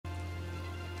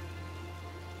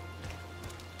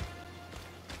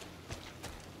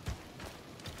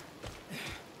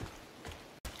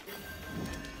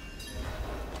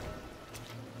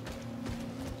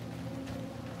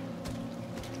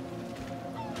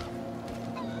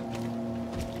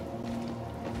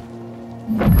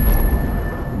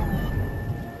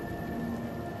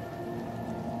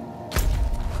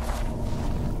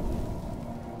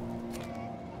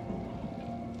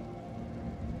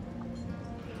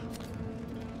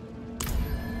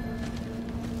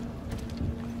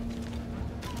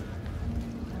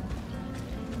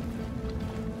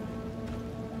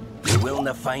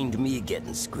willna find me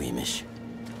getting squeamish.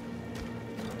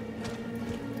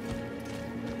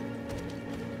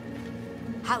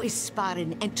 How is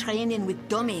sparring and training with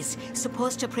dummies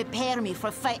supposed to prepare me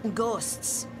for fighting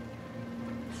ghosts?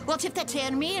 What if they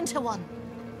turn me into one?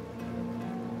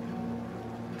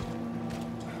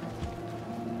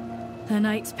 The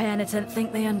Knights Penitent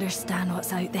think they understand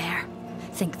what's out there.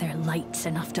 Think they're lights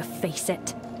enough to face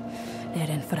it. They're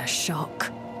in for a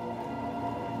shock.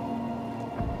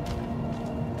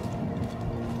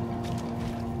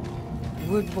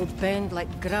 Wood will bend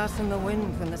like grass in the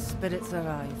wind when the spirits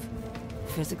arrive.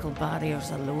 Physical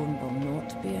barriers alone will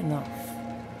not be enough.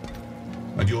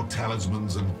 And your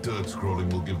talismans and dirt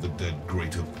scrolling will give the dead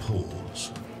greater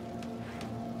pause.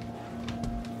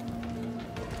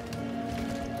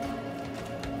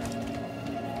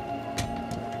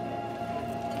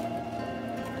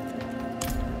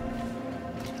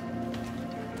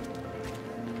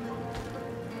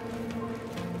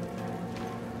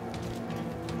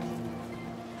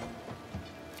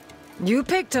 You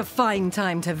picked a fine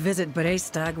time to visit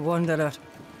Braestaig, Wanderer.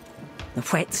 The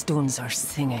whetstones are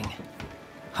singing.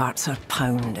 Hearts are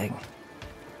pounding.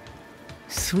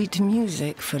 Sweet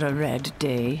music for a red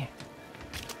day.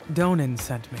 Donan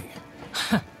sent me.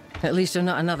 At least you're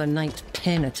not another Knight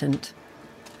Penitent.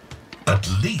 At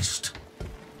least.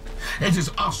 It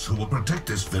is us who will protect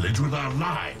this village with our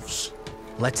lives.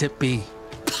 Let it be.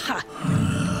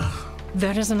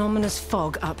 There is an ominous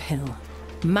fog uphill.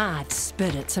 Mad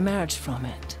spirits emerge from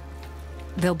it.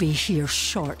 They'll be here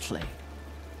shortly.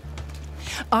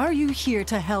 Are you here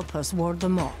to help us ward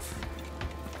them off?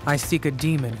 I seek a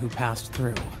demon who passed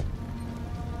through.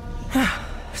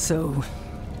 So,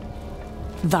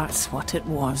 that's what it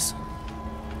was.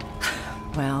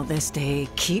 Well, this day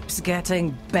keeps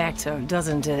getting better,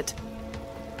 doesn't it?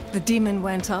 The demon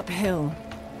went uphill,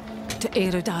 to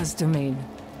Airidah's domain.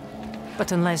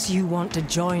 But unless you want to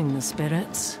join the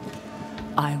spirits,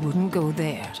 I wouldn't go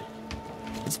there.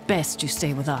 It's best you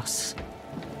stay with us.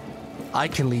 I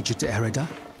can lead you to Airidah.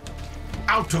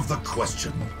 Out of the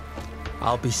question.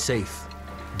 I'll be safe.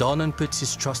 Donan puts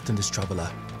his trust in this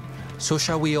traveler. So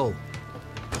shall we all.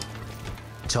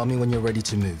 Tell me when you're ready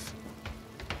to move.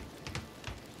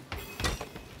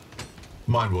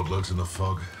 Mind what lurks in the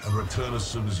fog, and return as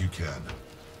soon as you can.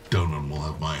 Donan will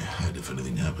have my head if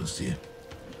anything happens to you.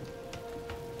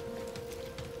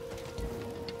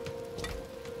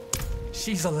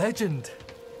 She's a legend.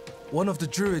 One of the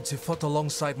Druids who fought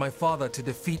alongside my father to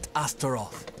defeat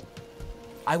Astaroth.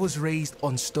 I was raised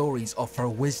on stories of her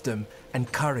wisdom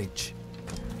and courage.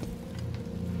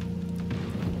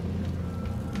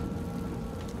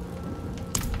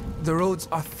 The roads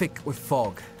are thick with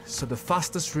fog, so the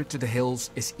fastest route to the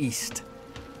hills is east,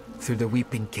 through the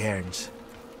weeping Cairns.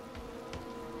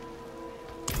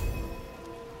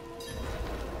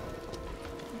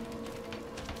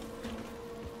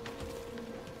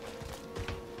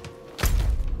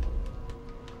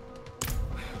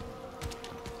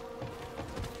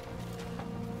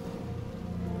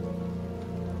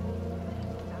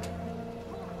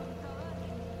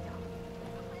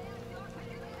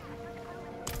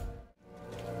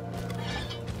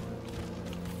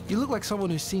 You look like someone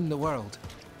who's seen the world.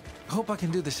 I hope I can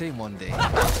do the same one day.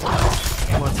 What's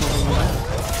over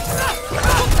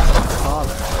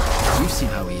Father, you've seen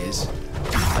how he is.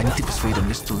 I need to persuade him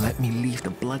just to let me leave the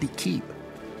bloody keep.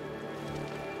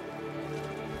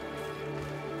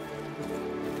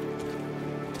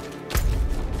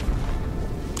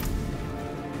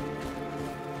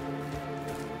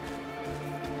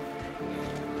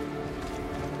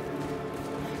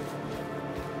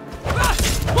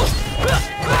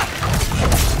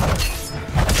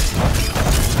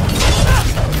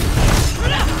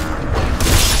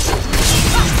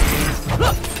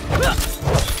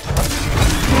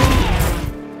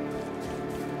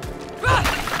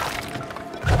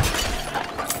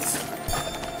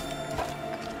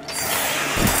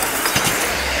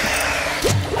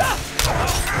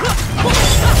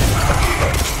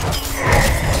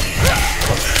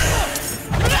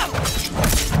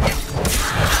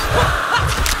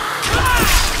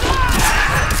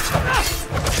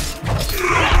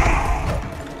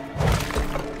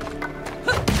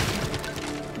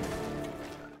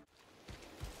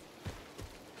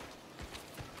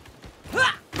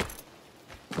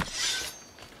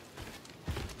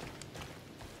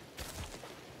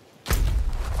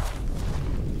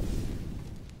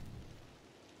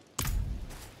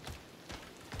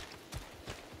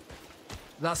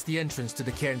 That's the entrance to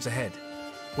the cairns ahead.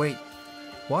 Wait,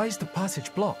 why is the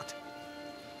passage blocked?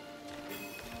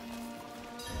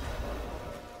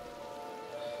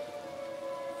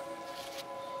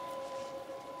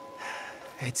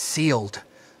 It's sealed,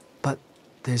 but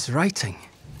there's writing.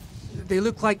 They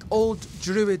look like old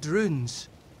Druid runes.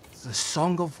 The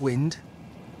Song of Wind,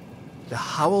 the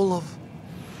Howl of...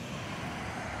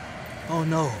 Oh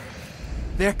no,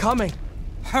 they're coming.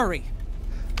 Hurry!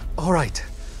 All right.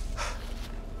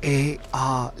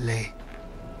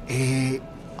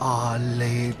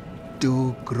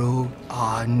 Dugro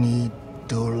ani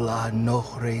dola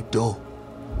nohre do.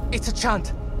 It's a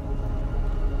chant.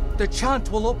 The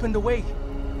chant will open the way.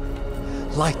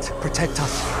 Light, protect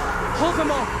us. Hold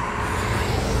them off.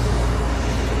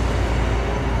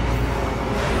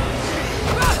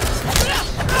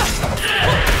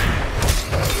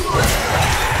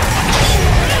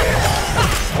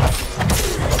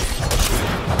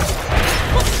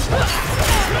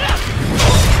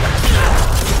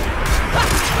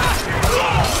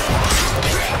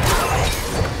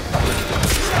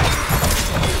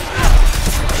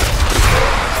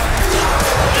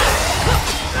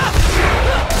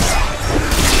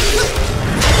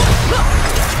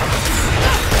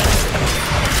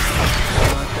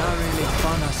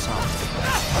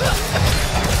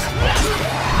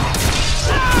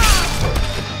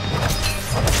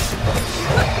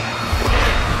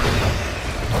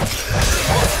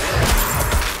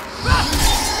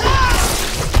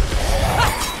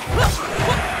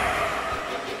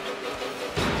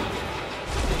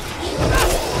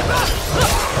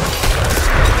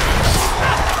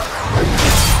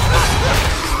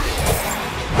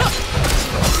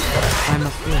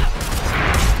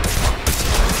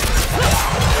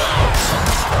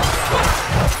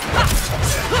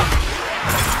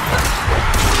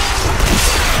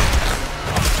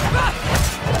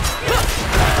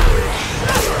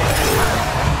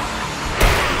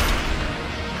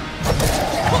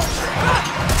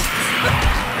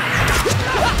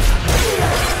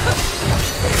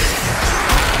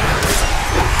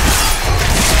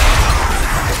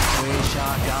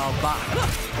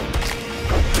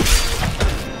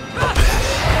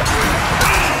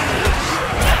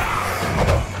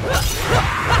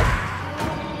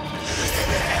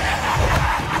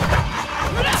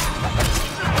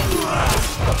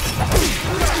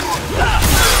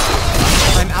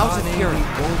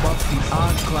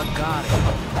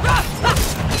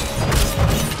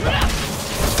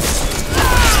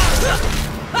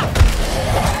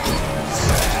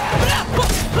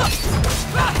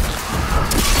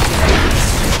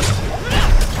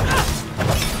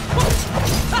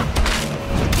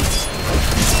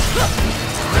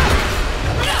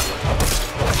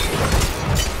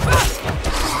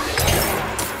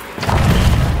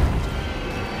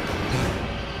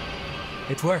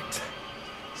 It worked.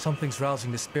 Something's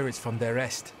rousing the spirits from their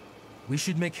rest. We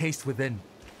should make haste within.